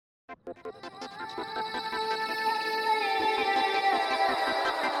Hey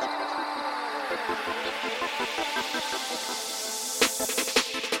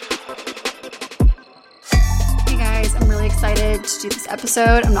guys, I'm really excited to do this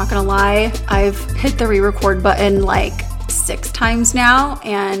episode. I'm not gonna lie, I've hit the re-record button like 6 times now,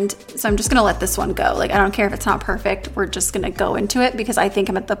 and so I'm just gonna let this one go. Like, I don't care if it's not perfect, we're just gonna go into it because I think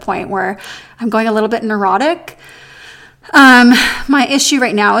I'm at the point where I'm going a little bit neurotic. My issue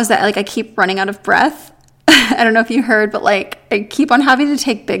right now is that like I keep running out of breath. I don't know if you heard, but like I keep on having to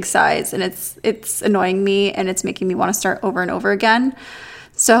take big sighs, and it's annoying me, and it's making me want to start over and over again.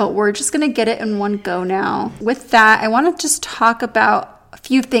 So we're just going to get it in one go now. With that, I want to just talk about a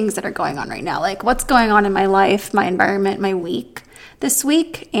few things that are going on right now, like what's going on in my life, my environment, my week this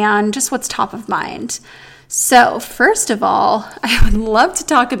week, and just what's top of mind. So first of all, I would love to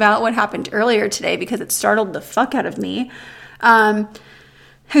talk about what happened earlier today because it startled the fuck out of me. I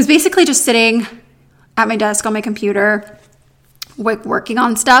was basically just sitting at my desk on my computer, working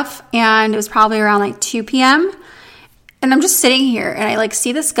on stuff, and it was probably around like 2 p.m., and I'm just sitting here, and I like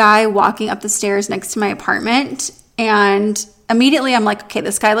see this guy walking up the stairs next to my apartment, and immediately I'm like, okay,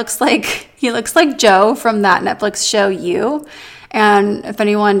 this guy looks like Joe from that Netflix show You. And if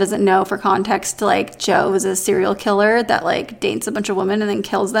anyone doesn't know, for context, like Joe is a serial killer that like dates a bunch of women and then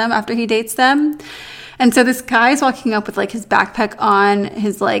kills them after he dates them. And so this guy's walking up with like his backpack on,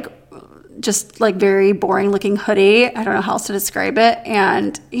 his like just like very boring looking hoodie. I don't know how else to describe it.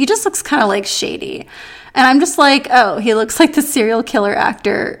 And he just looks kind of like shady. And I'm just like, oh, he looks like the serial killer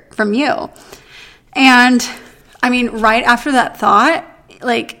actor from You. And I mean, right after that thought,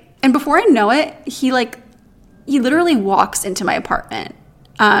 like, and before I know it, he literally walks into my apartment.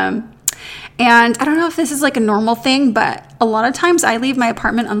 And I don't know if this is like a normal thing, but a lot of times I leave my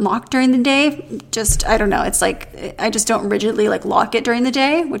apartment unlocked during the day. I don't know. It's like, I just don't rigidly like lock it during the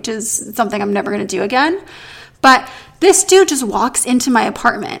day, which is something I'm never going to do again. But this dude just walks into my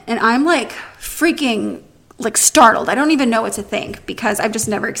apartment, and I'm like freaking like startled. I don't even know what to think because I've just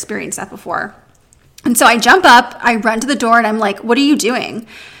never experienced that before. And so I jump up, I run to the door, and I'm like, what are you doing?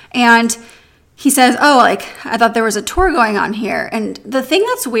 And he says, oh, like, I thought there was a tour going on here. And the thing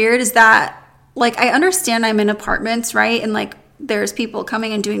that's weird is that, like, I understand I'm in apartments, right? And, like, there's people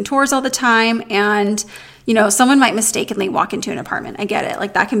coming and doing tours all the time. And, you know, someone might mistakenly walk into an apartment. I get it.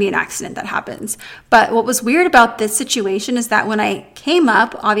 Like, that can be an accident that happens. But what was weird about this situation is that when I came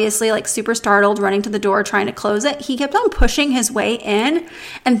up, obviously, like, super startled, running to the door, trying to close it, he kept on pushing his way in.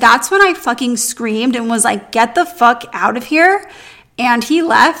 And that's when I fucking screamed and was like, get the fuck out of here. And he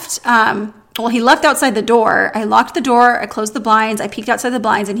left. He left outside the door. I locked the door. I closed the blinds. I peeked outside the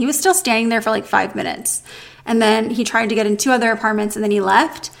blinds, and he was still standing there for like 5 minutes. And then he tried to get in 2 other apartments, and then he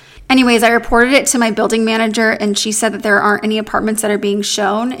left. Anyways, I reported it to my building manager, and she said that there aren't any apartments that are being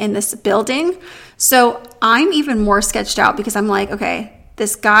shown in this building. So I'm even more sketched out because I'm like, okay,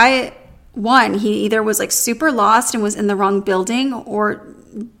 this guy, one, he either was like super lost and was in the wrong building, or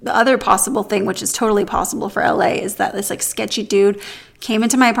the other possible thing, which is totally possible for LA, is that this like sketchy dude came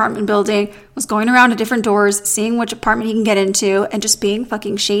into my apartment building, was going around to different doors, seeing which apartment he can get into, and just being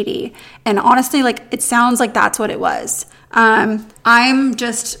fucking shady. And honestly, like, it sounds like that's what it was. I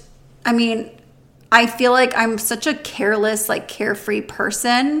feel like I'm such a careless, like, carefree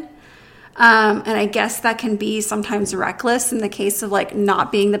person. And I guess that can be sometimes reckless in the case of like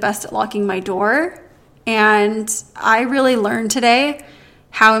not being the best at locking my door. And I really learned today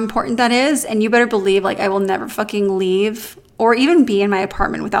how important that is. And you better believe, like, I will never fucking leave or even be in my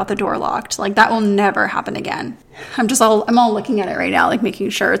apartment without the door locked. Like, that will never happen again. I'm all looking at it right now, like making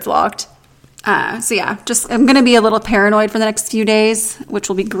sure it's locked. So yeah, I'm going to be a little paranoid for the next few days, which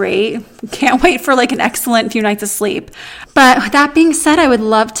will be great. Can't wait for like an excellent few nights of sleep. But with that being said, I would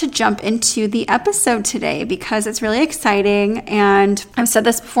love to jump into the episode today because it's really exciting. And I've said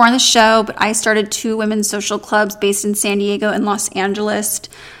this before on the show, but I started 2 women's social clubs based in San Diego and Los Angeles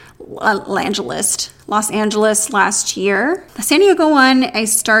last year. The San Diego one I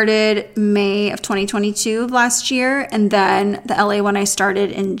started May of 2022 last year, and then the LA one I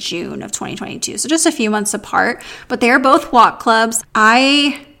started in June of 2022. So just a few months apart, but they are both walk clubs.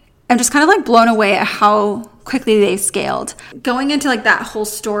 I am just kind of like blown away at how quickly they scaled. Going into like that whole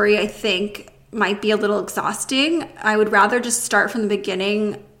story, I think might be a little exhausting. I would rather just start from the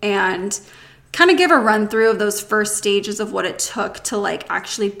beginning and kind of give a run through of those first stages of what it took to like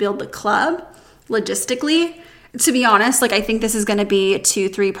actually build the club logistically. To be honest, like I think this is going to be a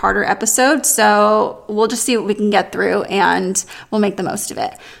 2-3-parter episode, so we'll just see what we can get through and we'll make the most of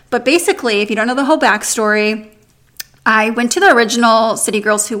it. But basically, if you don't know the whole backstory, I went to the original City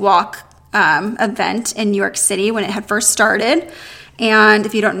Girls Who Walk event in New York City when it had first started. And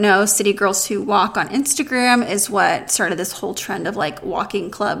if you don't know, City Girls Who Walk on Instagram is what started this whole trend of like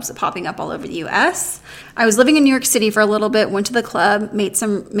walking clubs popping up all over the US. I was living in New York City for a little bit, went to the club, made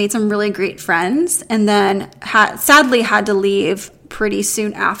some really great friends, and then sadly had to leave pretty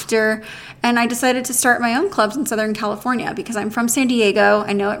soon after. And I decided to start my own clubs in Southern California because I'm from San Diego.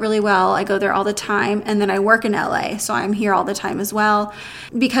 I know it really well. I go there all the time. And then I work in LA, so I'm here all the time as well.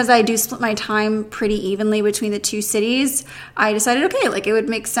 Because I do split my time pretty evenly between the two cities, I decided, okay, like it would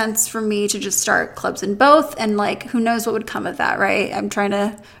make sense for me to just start clubs in both. And like, who knows what would come of that, right?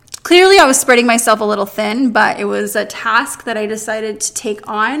 Clearly, I was spreading myself a little thin, but it was a task that I decided to take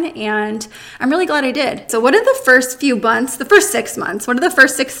on, and I'm really glad I did. So what did the first 6 months, what did the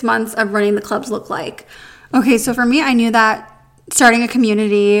first 6 months of running the clubs look like? Okay, so for me, I knew that starting a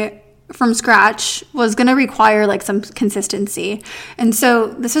community from scratch was going to require like some consistency. And so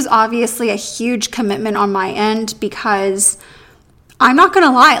this was obviously a huge commitment on my end because I'm not going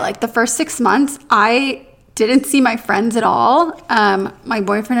to lie, like the first 6 months, I didn't see my friends at all. My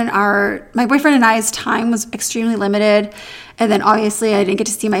boyfriend and I's time was extremely limited. And then obviously I didn't get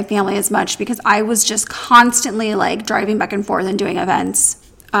to see my family as much because I was just constantly like driving back and forth and doing events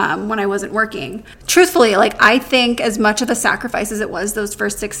when I wasn't working. Truthfully, like I think as much of a sacrifice as it was those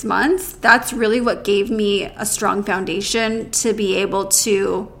first 6 months, that's really what gave me a strong foundation to be able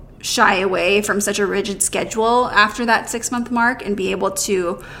to shy away from such a rigid schedule after that 6 month mark and be able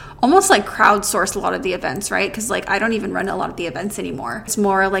to almost like crowdsource a lot of the events, right? Because like I don't even run a lot of the events anymore. It's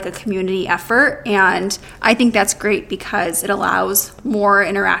more like a community effort. And I think that's great because it allows more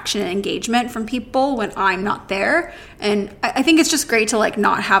interaction and engagement from people when I'm not there. And I think it's just great to like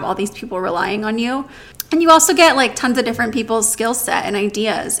not have all these people relying on you. And you also get like tons of different people's skill set and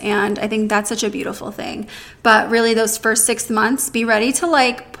ideas. And I think that's such a beautiful thing. But really those first 6 months, be ready to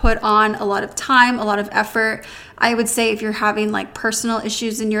like put on a lot of time, a lot of effort. I would say if you're having like personal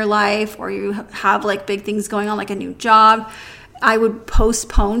issues in your life or you have like big things going on, like a new job, I would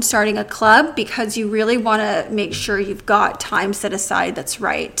postpone starting a club because you really want to make sure you've got time set aside that's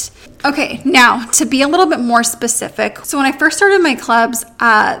right. Okay, now to be a little bit more specific. So when I first started my clubs,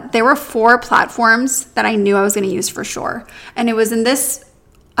 there were 4 platforms that I knew I was going to use for sure. And it was in this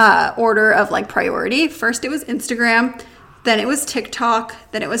order of like priority. First, it was Instagram, then it was TikTok,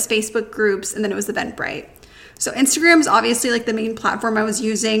 then it was Facebook groups, and then it was Eventbrite. So Instagram is obviously like the main platform I was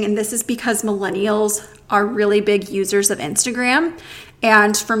using, and this is because millennials are really big users of Instagram.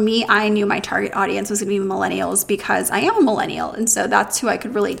 And for me, I knew my target audience was going to be millennials because I am a millennial, and so that's who I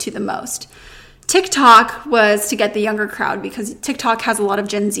could relate to the most. TikTok was to get the younger crowd because TikTok has a lot of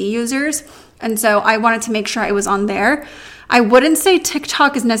Gen Z users, and so I wanted to make sure I was on there. I wouldn't say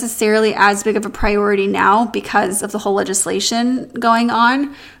TikTok is necessarily as big of a priority now because of the whole legislation going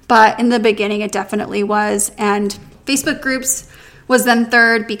on, but in the beginning it definitely was. And Facebook groups was then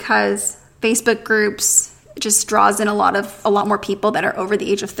third because Facebook groups just draws in a lot more people that are over the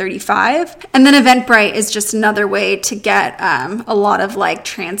age of 35. And then Eventbrite is just another way to get a lot of like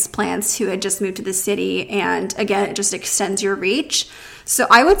transplants who had just moved to the city. And again, it just extends your reach. So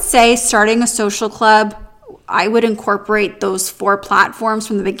I would say starting a social club, I would incorporate those 4 platforms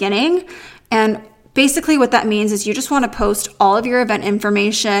from the beginning. And basically what that means is you just want to post all of your event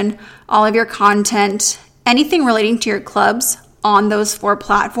information, all of your content, anything relating to your clubs on those 4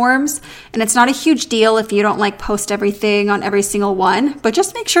 platforms. And it's not a huge deal if you don't like post everything on every single one, but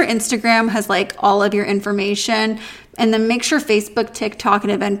just make sure Instagram has like all of your information, and then make sure Facebook, TikTok,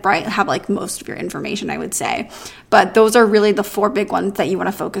 and Eventbrite have like most of your information, I would say. But those are really the 4 big ones that you want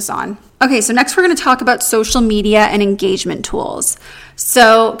to focus on. Okay, so next we're going to talk about social media and engagement tools.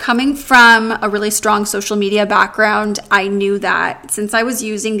 So coming from a really strong social media background, I knew that since I was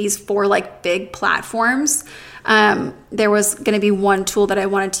using these 4 like big platforms, there was going to be one tool that I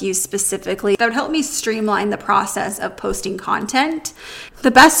wanted to use specifically that would help me streamline the process of posting content. The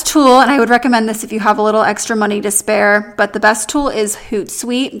best tool, and I would recommend this if you have a little extra money to spare, but the best tool is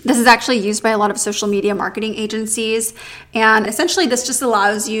Hootsuite. This is actually used by a lot of social media marketing agencies. And essentially this just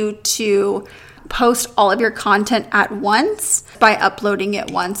allows you to post all of your content at once by uploading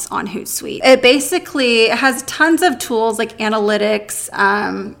it once on Hootsuite. It basically has tons of tools like analytics.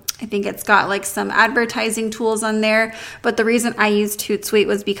 I think it's got like some advertising tools on there, but the reason I used Hootsuite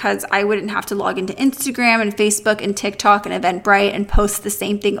was because I wouldn't have to log into Instagram and Facebook and TikTok and Eventbrite and post the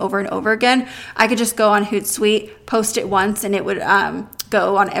same thing over and over again. I could just go on Hootsuite, post it once, and it would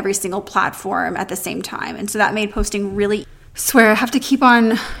go on every single platform at the same time. And so that made posting really swear I have to keep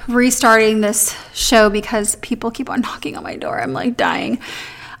on restarting this show because people keep on knocking on my door. I'm like dying.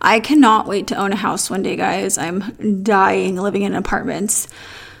 I cannot wait to own a house one day, guys. I'm dying living in apartments.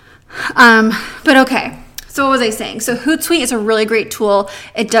 But okay. So what was I saying? So Hootsuite is a really great tool.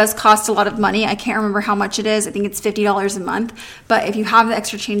 It does cost a lot of money. I can't remember how much it is. I think it's $50 a month. But if you have the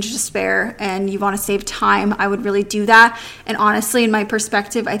extra change to spare and you want to save time, I would really do that. And honestly, in my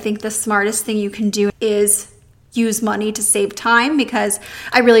perspective, I think the smartest thing you can do is use money to save time, because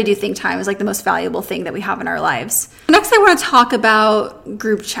I really do think time is like the most valuable thing that we have in our lives. Next, I want to talk about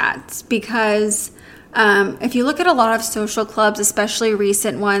group chats, because if you look at a lot of social clubs, especially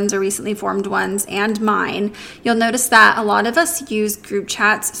recent ones or recently formed ones and mine, you'll notice that a lot of us use group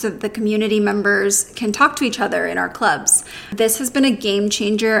chats so that the community members can talk to each other in our clubs. This has been a game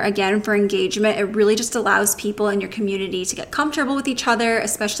changer, again, for engagement. It really just allows people in your community to get comfortable with each other,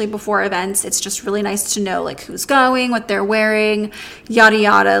 especially before events. It's just really nice to know like who's going, what they're wearing, yada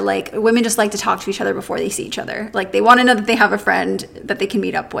yada. Like, women just like to talk to each other before they see each other. Like, they want to know that they have a friend that they can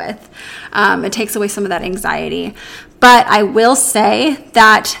meet up with. It takes away some of that anxiety. But I will say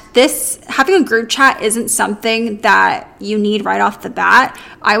that having a group chat isn't something that you need right off the bat.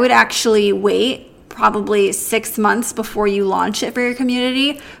 I would actually wait probably 6 months before you launch it for your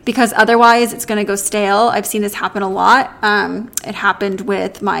community, because otherwise it's going to go stale. I've seen this happen a lot. It happened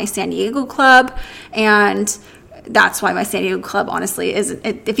with my San Diego club, and that's why my San Diego club, honestly, isn't.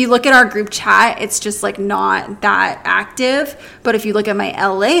 If you look at our group chat, it's just like not that active. But if you look at my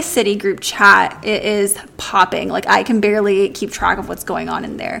LA City group chat, it is popping. Like, I can barely keep track of what's going on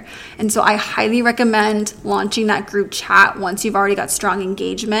in there. And so I highly recommend launching that group chat once you've already got strong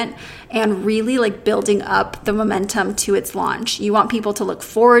engagement, and really like building up the momentum to its launch. You want people to look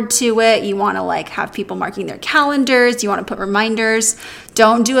forward to it. You want to like have people marking their calendars. You want to put reminders.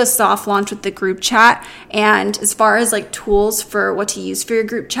 Don't do a soft launch with the group chat. And as far as like tools for what to use for your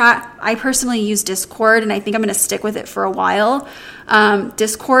group chat, I personally use Discord, and I think I'm going to stick with it for a while.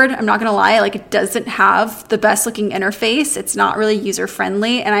 Discord, I'm not going to lie, like, it doesn't have the best looking interface. It's not really user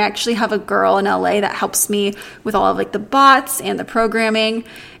friendly. And I actually have a girl in LA that helps me with all of like the bots and the programming.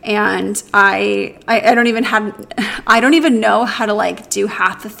 And I don't even know how to like do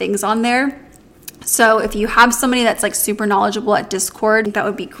half the things on there. So if you have somebody that's like super knowledgeable at Discord, that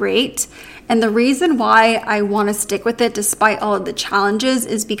would be great. And the reason why I want to stick with it despite all of the challenges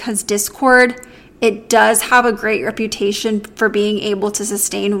is because Discord, it does have a great reputation for being able to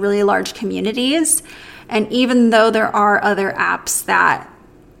sustain really large communities. And even though there are other apps that,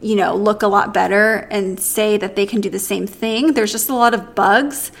 you know, look a lot better and say that they can do the same thing, there's just a lot of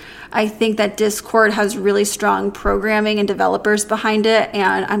bugs. I think that Discord has really strong programming and developers behind it,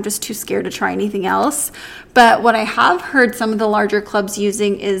 and I'm just too scared to try anything else. But what I have heard some of the larger clubs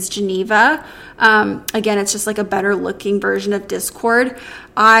using is Geneva. Again, it's just like a better looking version of Discord.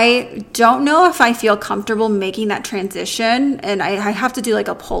 I don't know if I feel comfortable making that transition, and I have to do like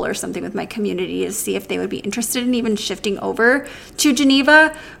a poll or something with my community to see if they would be interested in even shifting over to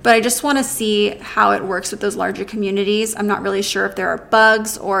Geneva. But I just want to see how it works with those larger communities. I'm not really sure if there are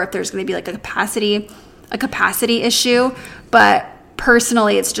bugs or if there's going to be like a capacity issue. But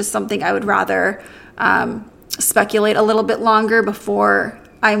personally, it's just something I would rather speculate a little bit longer before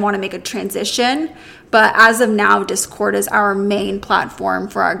I want to make a transition. But as of now, Discord is our main platform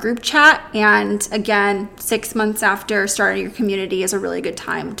for our group chat. And again, 6 months after starting your community is a really good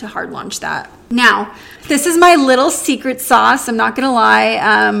time to hard launch that. Now, this is my little secret sauce. I'm not going to lie.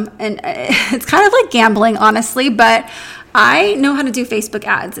 And it's kind of like gambling, honestly, but I know how to do Facebook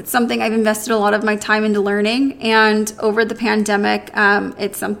ads. It's something I've invested a lot of my time into learning. And over the pandemic,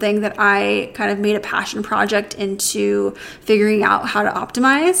 it's something that I kind of made a passion project into figuring out how to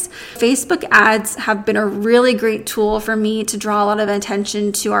optimize. Facebook ads have been a really great tool for me to draw a lot of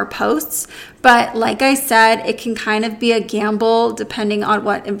attention to our posts. But like I said, it can kind of be a gamble depending on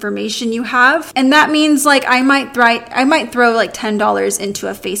what information you have. And that means like I might throw like $10 into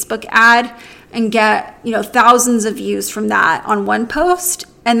a Facebook ad and get, you know, thousands of views from that on one post,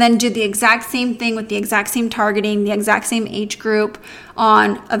 and then do the exact same thing with the exact same targeting, the exact same age group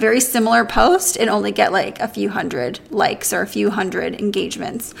on a very similar post and only get like a few hundred likes or a few hundred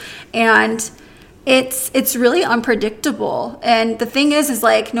engagements. And it's really unpredictable. And the thing is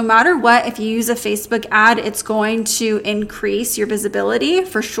like, no matter what, if you use a Facebook ad, it's going to increase your visibility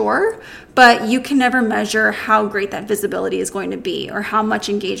for sure, but you can never measure how great that visibility is going to be or how much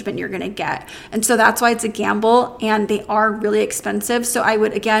engagement you're going to get. And so that's why it's a gamble, and they are really expensive. So I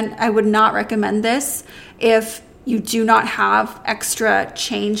would not recommend this if you do not have extra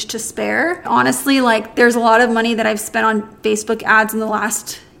change to spare. Honestly, like, there's a lot of money that I've spent on Facebook ads in the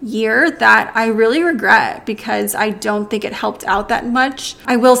last year that I really regret because I don't think it helped out that much.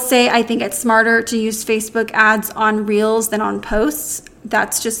 I will say I think it's smarter to use Facebook ads on Reels than on posts.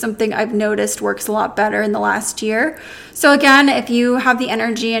 that's just something I've noticed works a lot better in the last year. So again, if you have the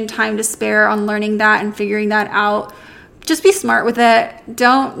energy and time to spare on learning that and figuring that out, just be smart with it.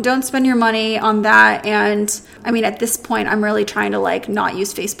 Don't spend your money on that. And I mean, at this point, I'm really trying to like not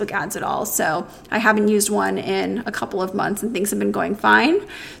use Facebook ads at all. So I haven't used one in a couple of months and things have been going fine.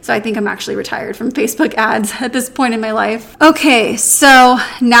 So I think I'm actually retired from Facebook ads at this point in my life. Okay, so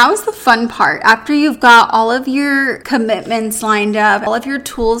now is the fun part. After you've got all of your commitments lined up, all of your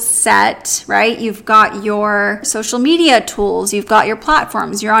tools set, right? You've got your social media tools, you've got your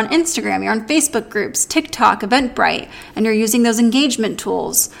platforms, you're on Instagram, you're on Facebook groups, TikTok, Eventbrite, and you're using those engagement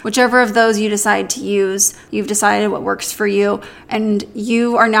tools. Whichever of those you decide to use, you've decided what works for you, and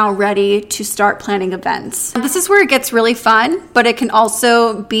you are now ready to start planning events. This is where it gets really fun, but it can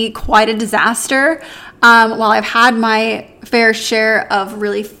also be quite a disaster. While I've had my fair share of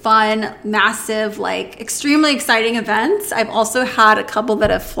really fun, massive, like extremely exciting events, I've also had a couple that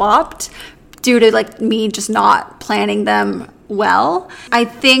have flopped due to like me just not planning them well. I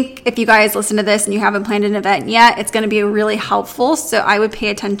think if you guys listen to this and you haven't planned an event yet, it's going to be really helpful. So I would pay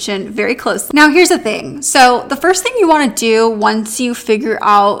attention very closely. Now, here's the thing. So the first thing you want to do once you figure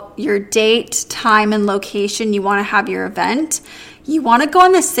out your date, time, and location you want to have your event, you want to go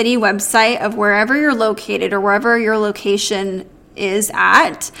on the city website of wherever you're located or wherever your location is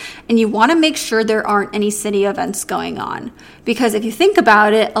at, and you want to make sure there aren't any city events going on. Because if you think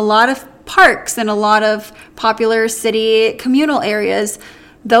about it, a lot of parks and a lot of popular city communal areas,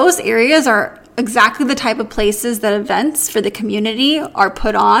 those areas are exactly the type of places that events for the community are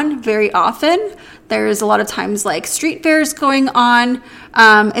put on very often. There's a lot of times like street fairs going on.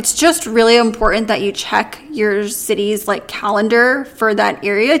 It's just really important that you check your city's like calendar for that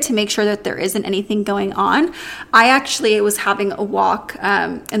area to make sure that there isn't anything going on. I actually was having a walk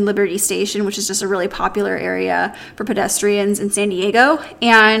in Liberty Station, which is just a really popular area for pedestrians in San Diego.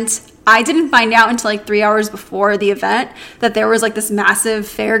 And I didn't find out until like 3 hours before the event that there was like this massive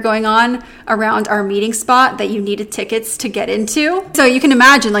fair going on around our meeting spot that you needed tickets to get into. So you can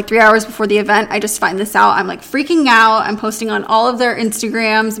imagine like 3 hours before the event, I just find this out. I'm like freaking out. I'm posting on all of their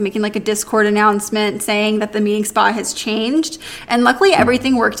Instagrams, making like a Discord announcement saying that the meeting spot has changed. And luckily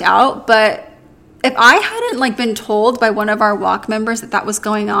everything worked out. But if I hadn't like been told by one of our walk members that that was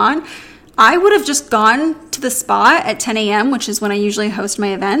going on, I would have just gone to the spot at 10 a.m., which is when I usually host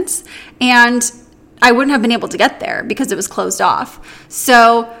my events, and I wouldn't have been able to get there because it was closed off.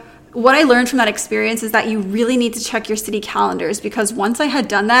 So what I learned from that experience is that you really need to check your city calendars, because once I had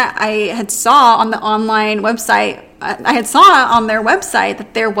done that, I had saw on the online website, I had saw on their website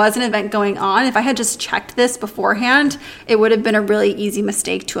that there was an event going on. If I had just checked this beforehand, it would have been a really easy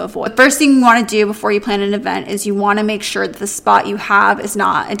mistake to avoid. The first thing you want to do before you plan an event is you want to make sure that the spot you have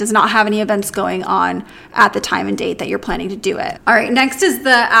it does not have any events going on at the time and date that you're planning to do it. All right, next is the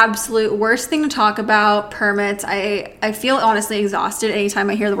absolute worst thing to talk about, permits. I feel honestly exhausted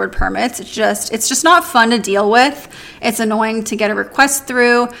anytime I hear the word permits. It's just not fun to deal with. It's annoying to get a request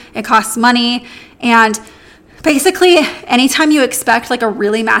through. It costs money. And basically, anytime you expect like a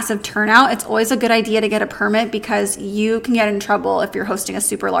really massive turnout, it's always a good idea to get a permit, because you can get in trouble if you're hosting a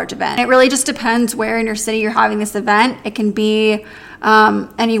super large event. It really just depends where in your city you're having this event. It can be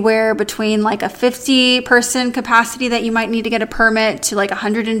anywhere between like a 50-person capacity that you might need to get a permit to like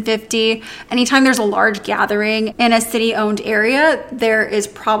 150. Anytime there's a large gathering in a city-owned area, there is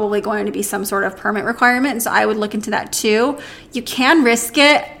probably going to be some sort of permit requirement. So I would look into that too. You can risk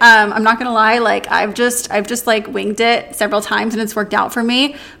it. I'm not gonna lie, like I've just like winged it several times and it's worked out for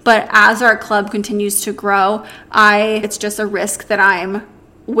me. But as our club continues to grow, it's just a risk that I'm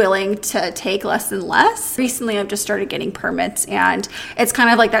willing to take less and less. Recently, I've just started getting permits, and it's kind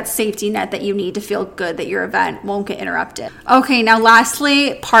of like that safety net that you need to feel good that your event won't get interrupted. Okay, now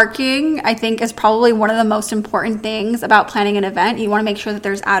lastly, parking, I think, is probably one of the most important things about planning an event. You want to make sure that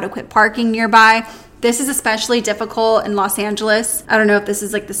there's adequate parking nearby. This is especially difficult in Los Angeles. I don't know if this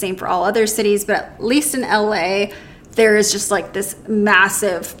is like the same for all other cities, but at least in LA, there is just like this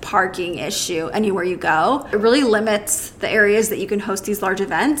massive parking issue anywhere you go. It really limits the areas that you can host these large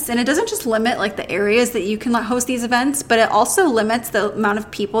events. And it doesn't just limit like the areas that you can host these events, but it also limits the amount of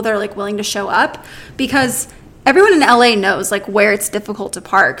people that are like willing to show up, because everyone in LA knows like where it's difficult to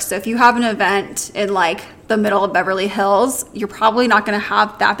park. So if you have an event in like the middle of Beverly Hills, you're probably not going to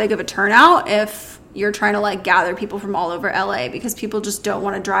have that big of a turnout if you're trying to like gather people from all over LA, because people just don't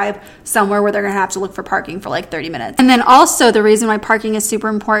want to drive somewhere where they're going to have to look for parking for like 30 minutes. And then also the reason why parking is super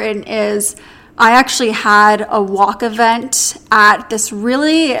important is I actually had a walk event at this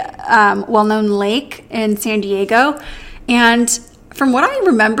really well-known lake in San Diego, and from what I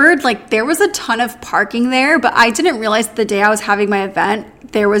remembered, like there was a ton of parking there, but I didn't realize the day I was having my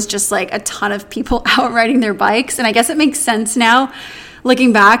event, there was just like a ton of people out riding their bikes. And I guess it makes sense now.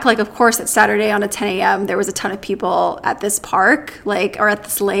 Looking back, like, of course, it's Saturday on a 10 a.m., there was a ton of people at this park, like, or at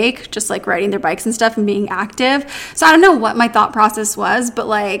this lake, just like riding their bikes and stuff and being active. So I don't know what my thought process was, but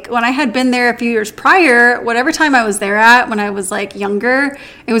like when I had been there a few years prior, whatever time I was there at when I was like younger,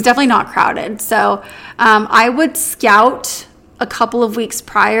 it was definitely not crowded. So I would scout a couple of weeks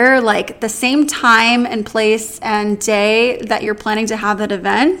prior, like the same time and place and day that you're planning to have that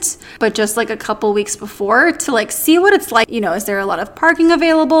event, but just like a couple weeks before to like see what it's like. You know, is there a lot of parking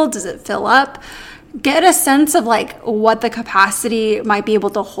available? Does it fill up? Get a sense of like what the capacity might be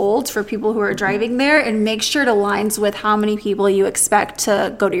able to hold for people who are driving there, and make sure it aligns with how many people you expect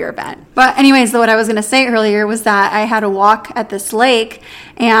to go to your event. But anyways, what I was going to say earlier was that I had a walk at this lake,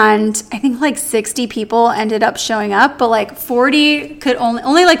 and I think like 60 people ended up showing up, but like 40 could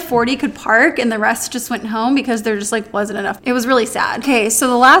only like 40 could park, and the rest just went home because there just like wasn't enough. It was really sad. Okay, so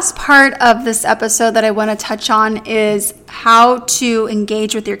the last part of this episode that I want to touch on is how to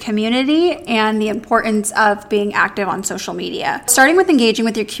engage with your community and the importance of being active on social media. Starting with engaging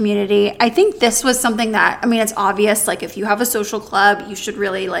with your community, I think this was something that, I mean, it's obvious, like if you have a social club, you should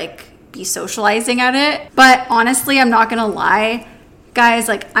really like be socializing at it. But honestly, I'm not gonna lie, guys,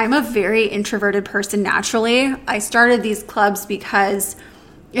 like I'm a very introverted person naturally. I started these clubs because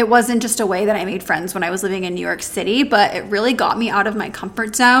it wasn't just a way that I made friends when I was living in New York City, but it really got me out of my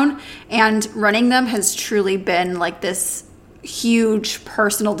comfort zone. And running them has truly been like this huge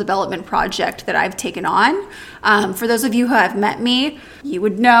personal development project that I've taken on. For those of you who have met me, you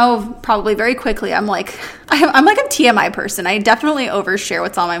would know probably very quickly I'm like a TMI person. I definitely overshare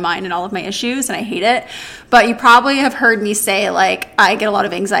what's on my mind and all of my issues, and I hate it. But you probably have heard me say like I get a lot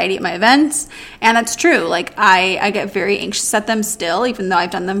of anxiety at my events, and that's true. Like I get very anxious at them still, even though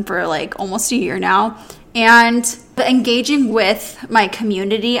I've done them for like almost a year now. And the engaging with my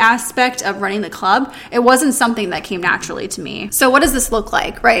community aspect of running the club, it wasn't something that came naturally to me. So what does this look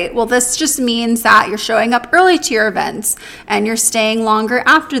like, right? Well, this just means that you're showing up early to your events and you're staying longer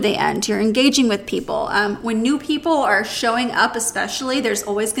after they end. You're engaging with people. When new people are showing up especially, there's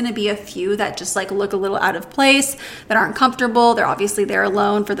always going to be a few that just like look a little out of place, that aren't comfortable. They're obviously there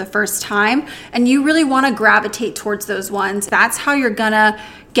alone for the first time. And you really want to gravitate towards those ones. That's how you're going to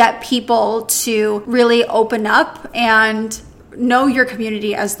get people to really open up and know your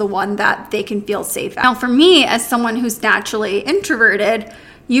community as the one that they can feel safe at. Now, for me, as someone who's naturally introverted,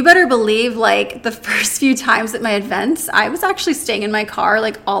 you better believe like the first few times at my events, I was actually staying in my car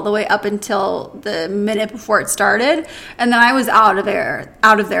like all the way up until the minute before it started. And then I was out of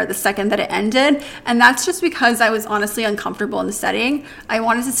there the second that it ended. And that's just because I was honestly uncomfortable in the setting. I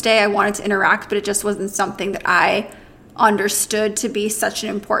wanted to stay, I wanted to interact, but it just wasn't something that I understood to be such an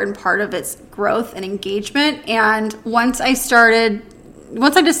important part of its growth and engagement. And once I decided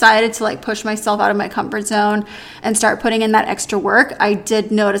to like push myself out of my comfort zone and start putting in that extra work, I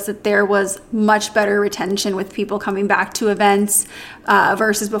did notice that there was much better retention with people coming back to events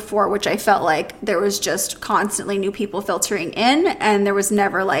versus before, which I felt like there was just constantly new people filtering in and there was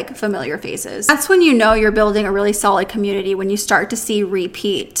never like familiar faces. That's when you know you're building a really solid community, when you start to see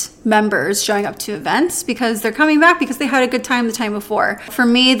repeat members showing up to events because they're coming back because they had a good time the time before. For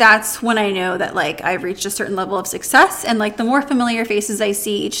me, that's when I know that like I've reached a certain level of success, and like the more familiar faces I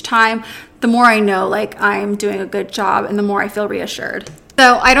see each time, the more I know like I'm doing a good job and the more I feel reassured.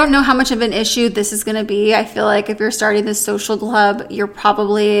 So I don't know how much of an issue this is going to be. I feel like if you're starting this social club, you're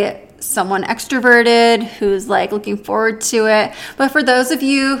probably someone extroverted who's like looking forward to it. But for those of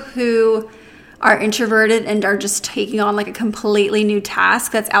you who are introverted and are just taking on like a completely new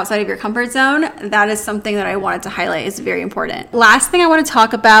task that's outside of your comfort zone, that is something that I wanted to highlight is very important. Last thing I want to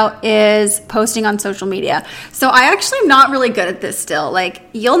talk about is posting on social media. So I actually am not really good at this still. Like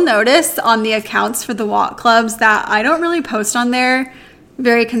you'll notice on the accounts for the walk clubs that I don't really post on there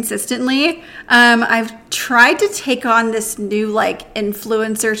very consistently. I've tried to take on this new like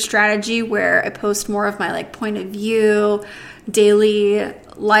influencer strategy where I post more of my like point of view, daily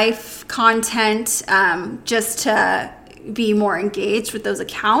life content, just to be more engaged with those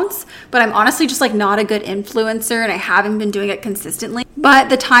accounts. But I'm honestly just like not a good influencer and I haven't been doing it consistently. But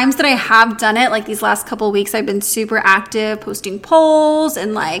the times that I have done it, like these last couple of weeks, I've been super active posting polls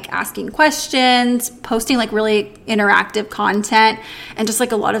and like asking questions, posting like really interactive content and just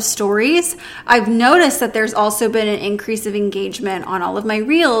like a lot of stories. I've noticed that there's also been an increase of engagement on all of my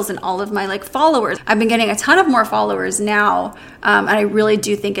reels and all of my like followers. I've been getting a ton of more followers now. And I really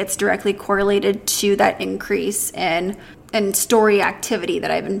do think it's directly correlated to that increase in story activity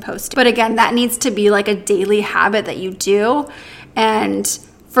that I've been posting. But again, that needs to be like a daily habit that you do. And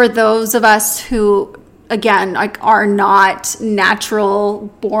for those of us who, again, like are not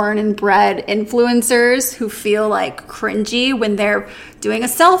natural born and bred influencers, who feel like cringy when they're doing a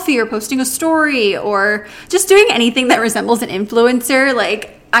selfie or posting a story or just doing anything that resembles an influencer,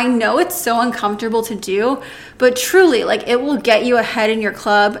 like, I know it's so uncomfortable to do, but truly, like, it will get you ahead in your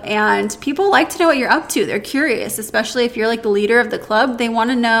club, and people like to know what you're up to. They're curious, especially if you're like the leader of the club. They want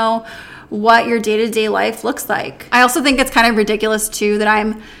to know what your day-to-day life looks like. I also think it's kind of ridiculous too that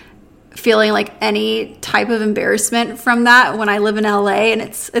I'm feeling like any type of embarrassment from that when I live in LA, and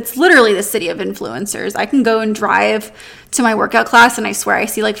it's literally the city of influencers. I can go and drive to my workout class and I swear I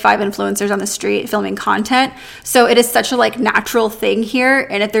see like 5 influencers on the street filming content. So it is such a like natural thing here,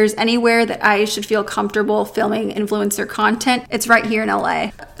 and if there's anywhere that I should feel comfortable filming influencer content, it's right here in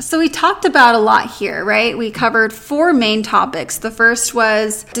LA. So we talked about a lot here, right? We covered 4 main topics. The first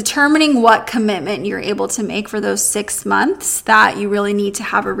was determining what commitment you're able to make for those 6 months that you really need to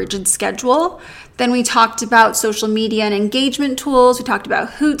have a rigid schedule. Then we talked about social media and engagement tools. We talked about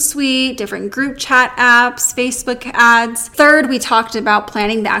Hootsuite, different group chat apps, Facebook ads. Third, we talked about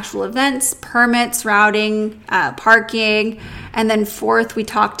planning the actual events, permits, routing, parking. And then fourth, we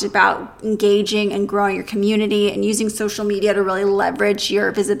talked about engaging and growing your community and using social media to really leverage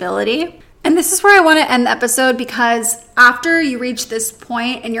your visibility. And this is where I want to end the episode, because after you reach this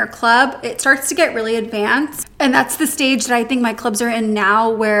point in your club, it starts to get really advanced. And that's the stage that I think my clubs are in now,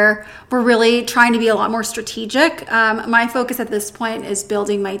 where we're really trying to be a lot more strategic. My focus at this point is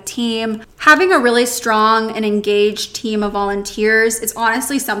building my team. Having a really strong and engaged team of volunteers is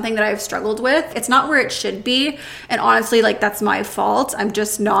honestly something that I've struggled with. It's not where it should be. And honestly, like, that's my fault. I'm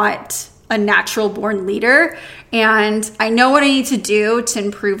just not a natural born leader. And I know what I need to do to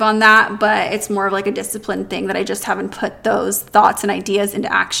improve on that, but it's more of like a discipline thing that I just haven't put those thoughts and ideas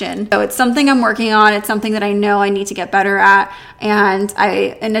into action. So it's something I'm working on. It's something that I know I need to get better at. And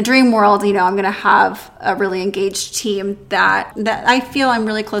in a dream world, I'm going to have a really engaged team that I feel I'm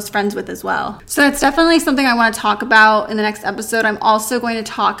really close friends with as well. So it's definitely something I want to talk about in the next episode. I'm also going to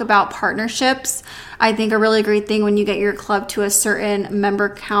talk about partnerships. I think a really great thing when you get your club to a certain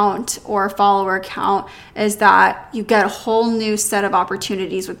member count or follower count is that you get a whole new set of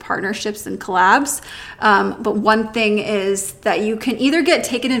opportunities with partnerships and collabs. But one thing is that you can either get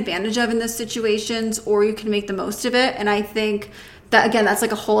taken advantage of in those situations, or you can make the most of it. And I think that, again, that's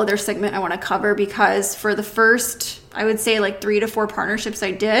like a whole other segment I want to cover, because for the first, I would say like 3 to 4 partnerships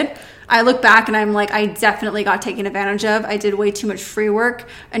I did, I look back and I'm like, I definitely got taken advantage of. I did way too much free work.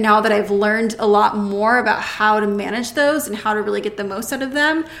 And now that I've learned a lot more about how to manage those and how to really get the most out of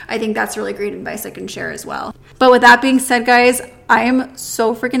them, I think that's really great advice I can share as well. But with that being said, guys, I am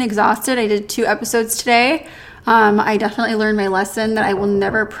so freaking exhausted. I did 2 episodes today. I definitely learned my lesson that I will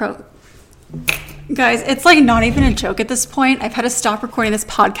never Guys, it's like not even a joke at this point. I've had to stop recording this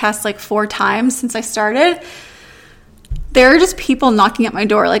podcast like 4 times since I started. There are just people knocking at my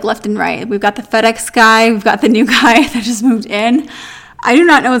door like left and right. We've got the FedEx guy. We've got the new guy that just moved in. I do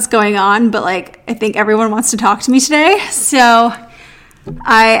not know what's going on, but like I think everyone wants to talk to me today. So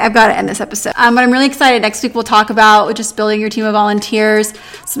I've got to end this episode. But I'm really excited. Next week we'll talk about just building your team of volunteers,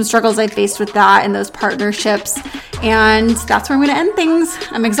 some struggles I faced with that and those partnerships. And that's where I'm going to end things.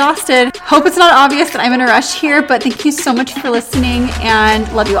 I'm exhausted. Hope it's not obvious that I'm in a rush here, but thank you so much for listening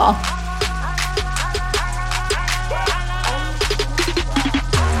and love you all.